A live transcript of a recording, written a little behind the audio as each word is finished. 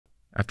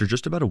After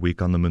just about a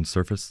week on the moon's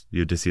surface,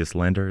 the Odysseus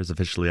lander is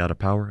officially out of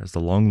power as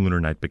the long lunar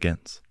night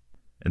begins.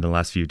 In the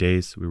last few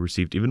days, we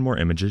received even more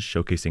images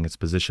showcasing its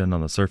position on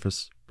the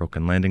surface,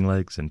 broken landing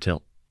legs, and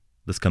tilt.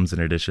 This comes in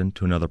addition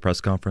to another press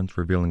conference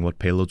revealing what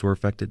payloads were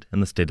affected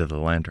and the state of the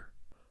lander.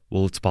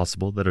 While it's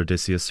possible that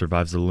Odysseus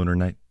survives the lunar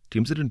night,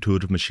 teams at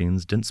Intuitive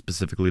Machines didn't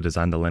specifically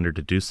design the lander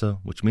to do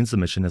so, which means the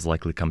mission has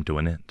likely come to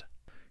an end.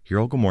 Here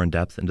I'll go more in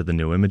depth into the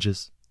new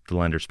images, the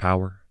lander's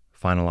power,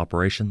 final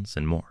operations,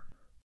 and more.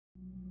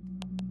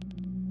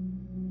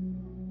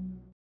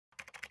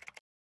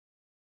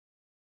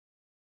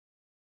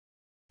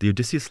 The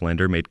Odysseus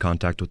lander made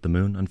contact with the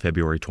moon on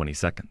February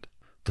 22nd.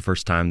 The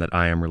first time that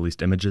IM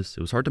released images,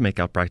 it was hard to make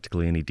out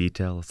practically any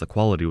detail as the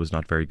quality was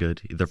not very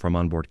good either from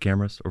onboard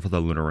cameras or for the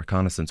Lunar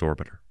Reconnaissance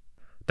Orbiter.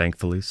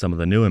 Thankfully, some of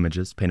the new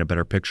images paint a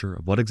better picture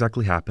of what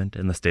exactly happened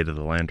and the state of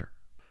the lander.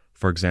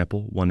 For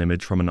example, one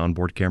image from an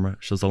onboard camera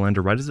shows the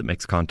lander right as it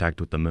makes contact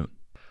with the moon.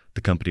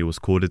 The company was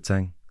quoted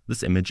saying,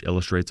 "This image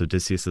illustrates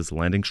Odysseus's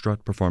landing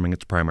strut performing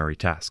its primary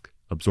task,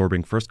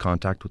 absorbing first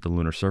contact with the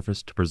lunar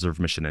surface to preserve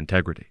mission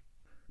integrity."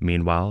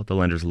 Meanwhile, the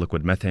lander's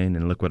liquid methane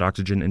and liquid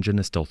oxygen engine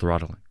is still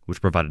throttling, which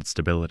provided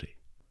stability.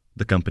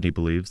 The company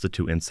believes the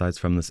two insights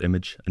from this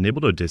image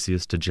enabled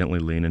Odysseus to gently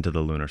lean into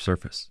the lunar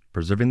surface,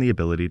 preserving the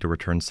ability to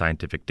return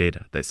scientific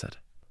data, they said.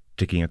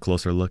 Taking a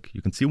closer look,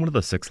 you can see one of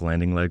the 6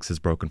 landing legs is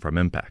broken from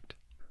impact.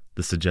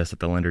 This suggests that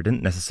the lander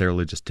didn't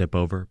necessarily just tip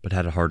over, but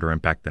had a harder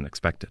impact than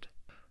expected.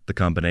 The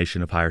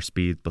combination of higher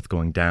speeds both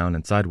going down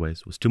and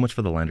sideways was too much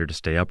for the lander to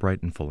stay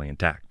upright and fully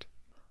intact.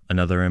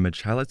 Another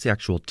image highlights the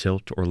actual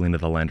tilt or lean of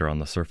the lander on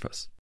the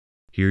surface.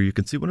 Here you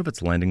can see one of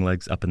its landing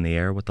legs up in the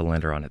air with the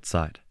lander on its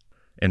side.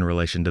 In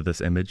relation to this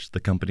image, the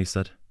company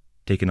said,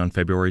 "Taken on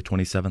February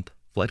 27th,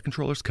 flight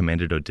controllers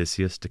commanded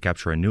Odysseus to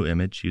capture a new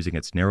image using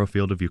its narrow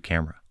field of view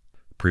camera.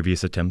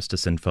 Previous attempts to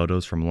send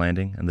photos from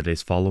landing and the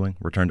days following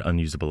returned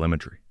unusable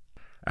imagery.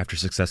 After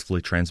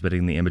successfully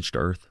transmitting the image to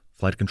Earth,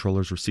 flight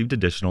controllers received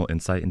additional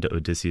insight into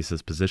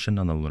Odysseus's position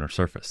on the lunar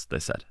surface," they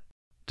said.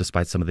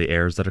 Despite some of the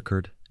errors that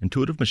occurred,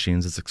 Intuitive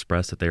Machines has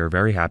expressed that they are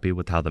very happy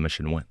with how the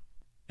mission went.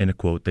 In a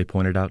quote, they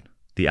pointed out,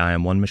 "The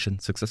IM-1 mission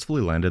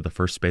successfully landed the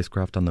first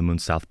spacecraft on the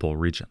moon's South Pole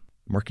region,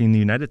 marking the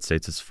United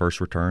States' first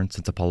return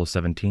since Apollo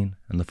 17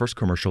 and the first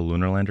commercial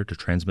lunar lander to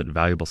transmit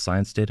valuable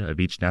science data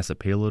of each NASA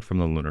payload from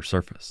the lunar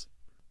surface."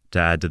 To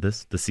add to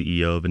this, the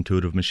CEO of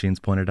Intuitive Machines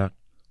pointed out,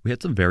 "We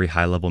had some very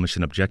high-level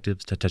mission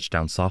objectives to touch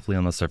down softly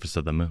on the surface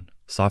of the moon,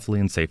 softly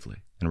and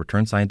safely, and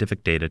return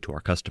scientific data to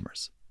our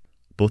customers.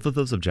 Both of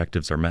those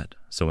objectives are met,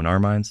 so in our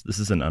minds, this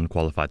is an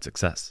unqualified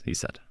success," he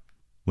said.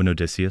 When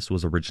Odysseus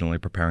was originally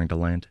preparing to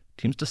land,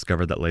 teams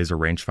discovered that laser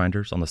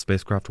rangefinders on the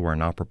spacecraft were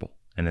inoperable,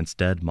 and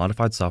instead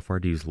modified software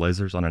to use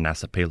lasers on a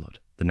NASA payload,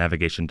 the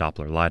Navigation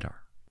Doppler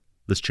LiDAR.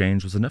 This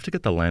change was enough to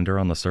get the lander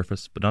on the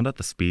surface, but not at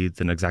the speeds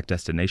and exact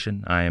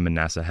destination IM and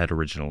NASA had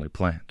originally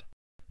planned.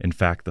 In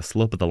fact, the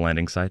slope of the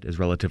landing site is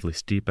relatively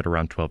steep at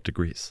around 12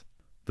 degrees.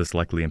 This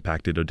likely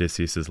impacted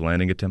Odysseus's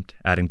landing attempt,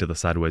 adding to the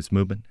sideways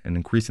movement and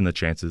increasing the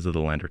chances of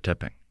the lander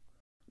tipping.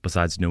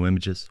 Besides new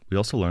images, we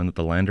also learned that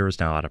the lander is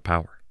now out of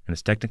power, and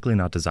is technically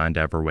not designed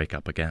to ever wake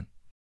up again.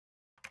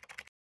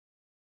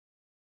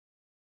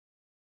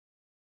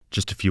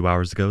 Just a few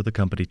hours ago, the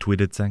company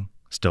tweeted saying,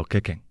 "Still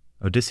kicking.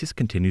 Odysseus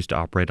continues to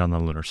operate on the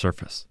lunar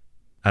surface."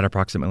 At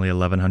approximately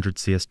 1100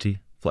 CST,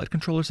 flight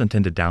controllers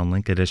intend to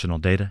downlink additional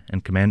data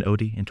and command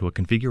Odie into a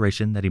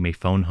configuration that he may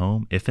phone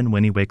home if and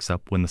when he wakes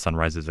up when the sun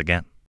rises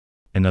again.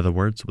 In other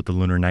words, with the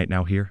lunar night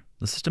now here,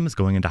 the system is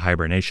going into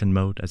hibernation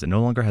mode as it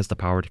no longer has the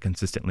power to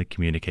consistently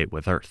communicate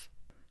with Earth.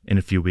 In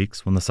a few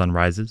weeks, when the sun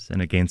rises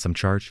and it gains some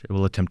charge, it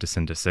will attempt to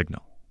send a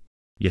signal.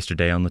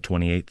 Yesterday on the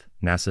 28th,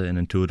 NASA and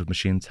Intuitive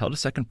Machines held a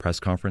second press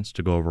conference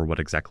to go over what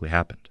exactly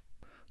happened.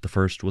 The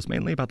first was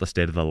mainly about the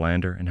state of the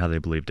lander and how they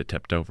believed it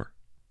tipped over.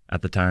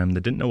 At the time, they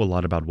didn't know a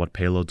lot about what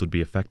payloads would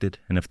be affected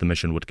and if the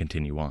mission would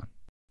continue on.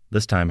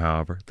 This time,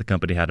 however, the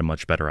company had a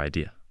much better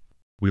idea.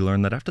 We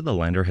learned that after the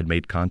lander had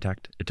made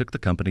contact, it took the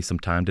company some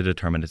time to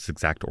determine its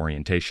exact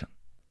orientation.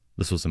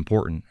 This was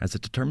important as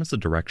it determines the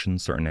direction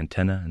certain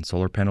antenna and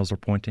solar panels are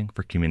pointing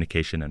for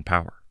communication and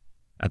power.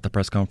 At the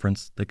press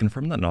conference, they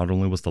confirmed that not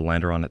only was the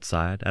lander on its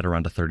side at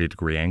around a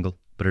 30-degree angle,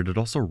 but it had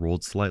also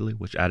rolled slightly,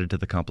 which added to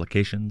the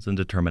complications in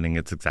determining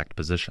its exact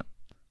position.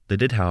 They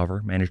did,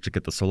 however, manage to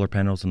get the solar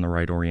panels in the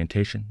right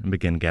orientation and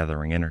begin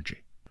gathering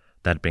energy.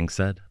 That being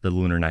said, the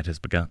lunar night has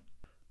begun.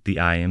 The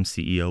IM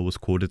CEO was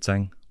quoted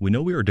saying, "We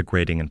know we are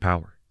degrading in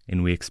power,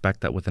 and we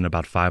expect that within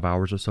about 5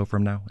 hours or so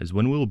from now is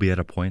when we will be at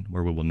a point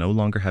where we will no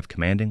longer have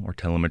commanding or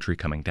telemetry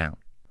coming down."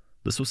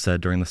 This was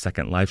said during the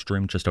second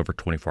livestream just over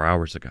 24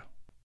 hours ago.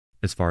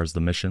 As far as the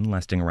mission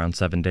lasting around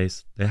 7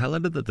 days, they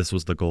highlighted that this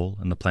was the goal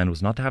and the plan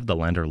was not to have the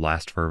lander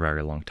last for a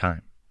very long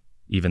time.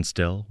 Even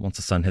still, once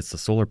the sun hits the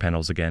solar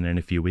panels again in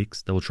a few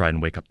weeks, they will try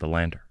and wake up the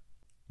lander.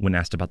 When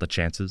asked about the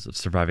chances of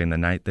surviving the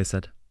night, they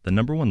said, "The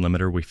number one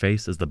limiter we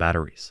face is the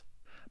batteries.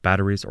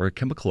 Batteries are a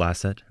chemical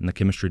asset and the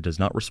chemistry does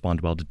not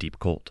respond well to deep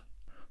cold.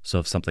 So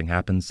if something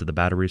happens to the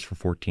batteries for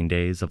 14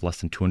 days of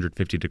less than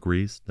 250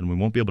 degrees, then we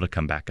won't be able to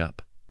come back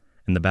up.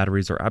 and the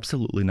batteries are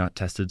absolutely not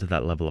tested to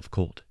that level of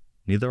cold.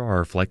 Neither are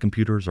our flight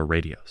computers or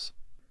radios.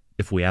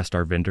 If we asked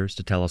our vendors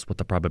to tell us what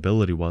the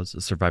probability was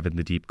of surviving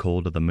the deep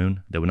cold of the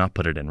moon, they would not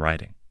put it in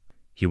writing.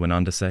 He went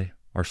on to say,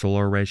 "Our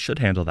solar arrays should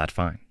handle that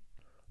fine.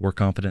 We're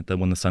confident that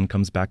when the sun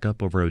comes back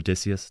up over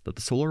Odysseus, that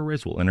the solar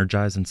arrays will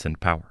energize and send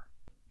power.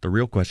 The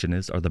real question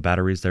is, are the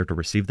batteries there to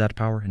receive that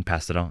power and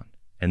pass it on?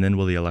 And then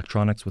will the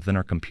electronics within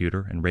our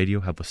computer and radio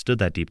have withstood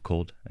that deep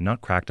cold and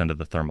not cracked under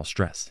the thermal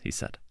stress," he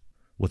said.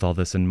 With all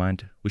this in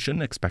mind, we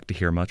shouldn't expect to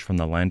hear much from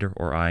the lander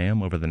or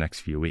IM over the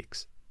next few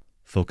weeks.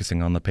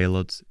 Focusing on the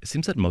payloads, it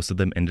seems that most of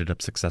them ended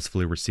up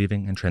successfully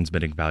receiving and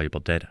transmitting valuable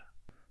data.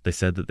 They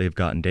said that they've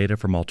gotten data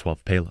from all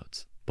 12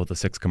 payloads, both the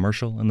 6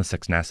 commercial and the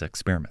 6 NASA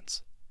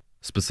experiments.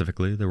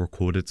 Specifically, they were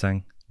quoted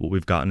saying, "What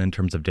we've gotten in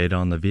terms of data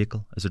on the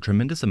vehicle is a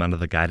tremendous amount of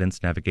the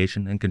guidance,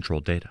 navigation, and control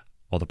data,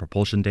 all the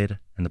propulsion data,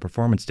 and the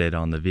performance data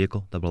on the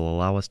vehicle that will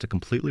allow us to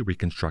completely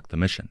reconstruct the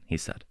mission," he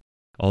said.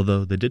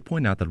 Although they did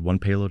point out that one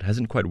payload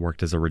hasn't quite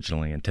worked as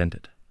originally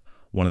intended.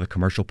 One of the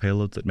commercial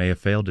payloads that may have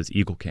failed is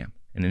EagleCam,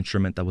 an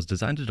instrument that was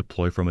designed to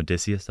deploy from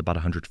Odysseus about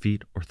 100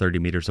 feet or 30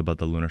 meters above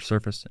the lunar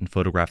surface and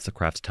photographs the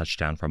craft's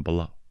touchdown from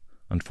below.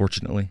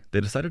 Unfortunately,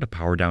 they decided to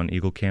power down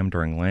EagleCam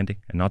during landing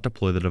and not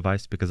deploy the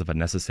device because of a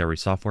necessary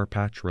software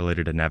patch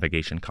related to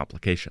navigation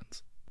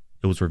complications.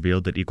 It was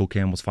revealed that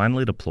EagleCam was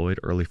finally deployed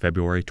early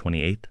February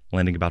 28th,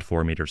 landing about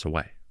 4 meters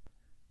away.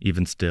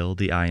 Even still,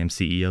 the IM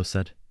CEO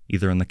said,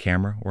 either in the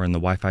camera or in the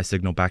Wi-Fi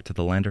signal back to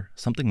the lander,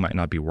 something might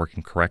not be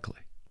working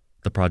correctly.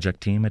 The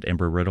project team at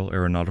Embry-Riddle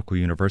Aeronautical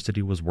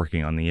University was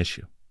working on the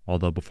issue,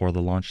 although before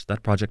the launch,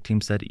 that project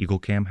team said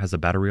EagleCam has a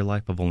battery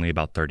life of only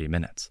about 30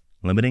 minutes,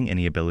 limiting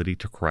any ability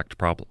to correct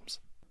problems.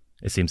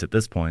 It seems at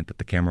this point that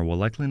the camera will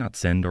likely not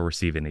send or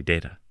receive any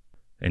data.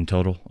 In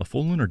total, a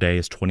full lunar day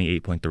is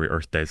 28.3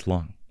 Earth days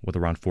long, with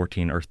around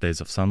 14 Earth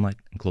days of sunlight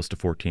and close to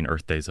 14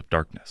 Earth days of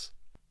darkness.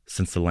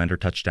 Since the lander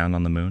touched down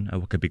on the moon at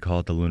what could be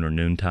called the lunar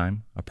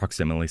noontime,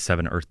 approximately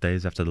 7 Earth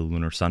days after the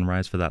lunar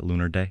sunrise for that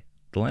lunar day,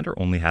 the lander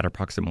only had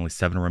approximately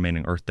 7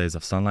 remaining Earth days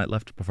of sunlight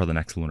left before the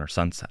next lunar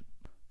sunset.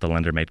 The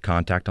lander made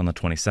contact on the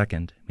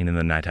 22nd, meaning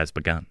the night has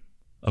begun.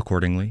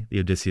 Accordingly, the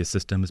Odysseus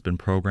system has been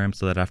programmed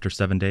so that after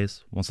 7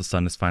 days, once the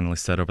sun is finally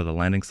set over the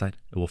landing site,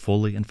 it will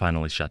fully and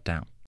finally shut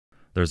down.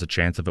 There is a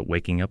chance of it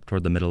waking up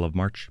toward the middle of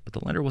March, but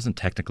the lander wasn't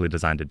technically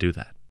designed to do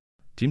that.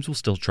 Teams will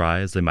still try,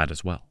 as they might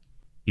as well.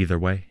 Either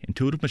way,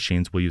 intuitive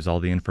machines will use all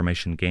the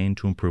information gained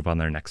to improve on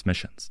their next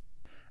missions.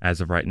 As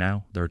of right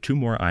now, there are 2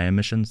 more IM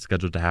missions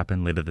scheduled to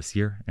happen later this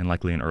year and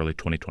likely in early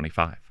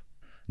 2025.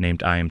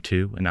 Named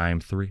IM-2 and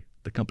IM-3,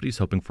 the company is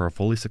hoping for a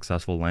fully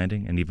successful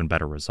landing and even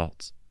better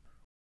results.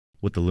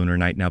 With the lunar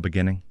night now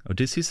beginning,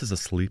 Odysseus is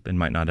asleep and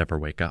might not ever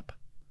wake up.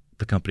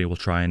 The company will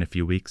try in a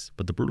few weeks,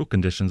 but the brutal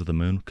conditions of the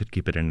moon could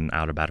keep it in an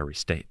out-of-battery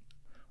state.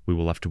 We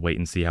will have to wait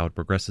and see how it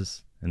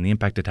progresses and the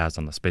impact it has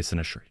on the space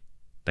industry.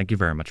 Thank you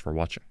very much for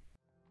watching.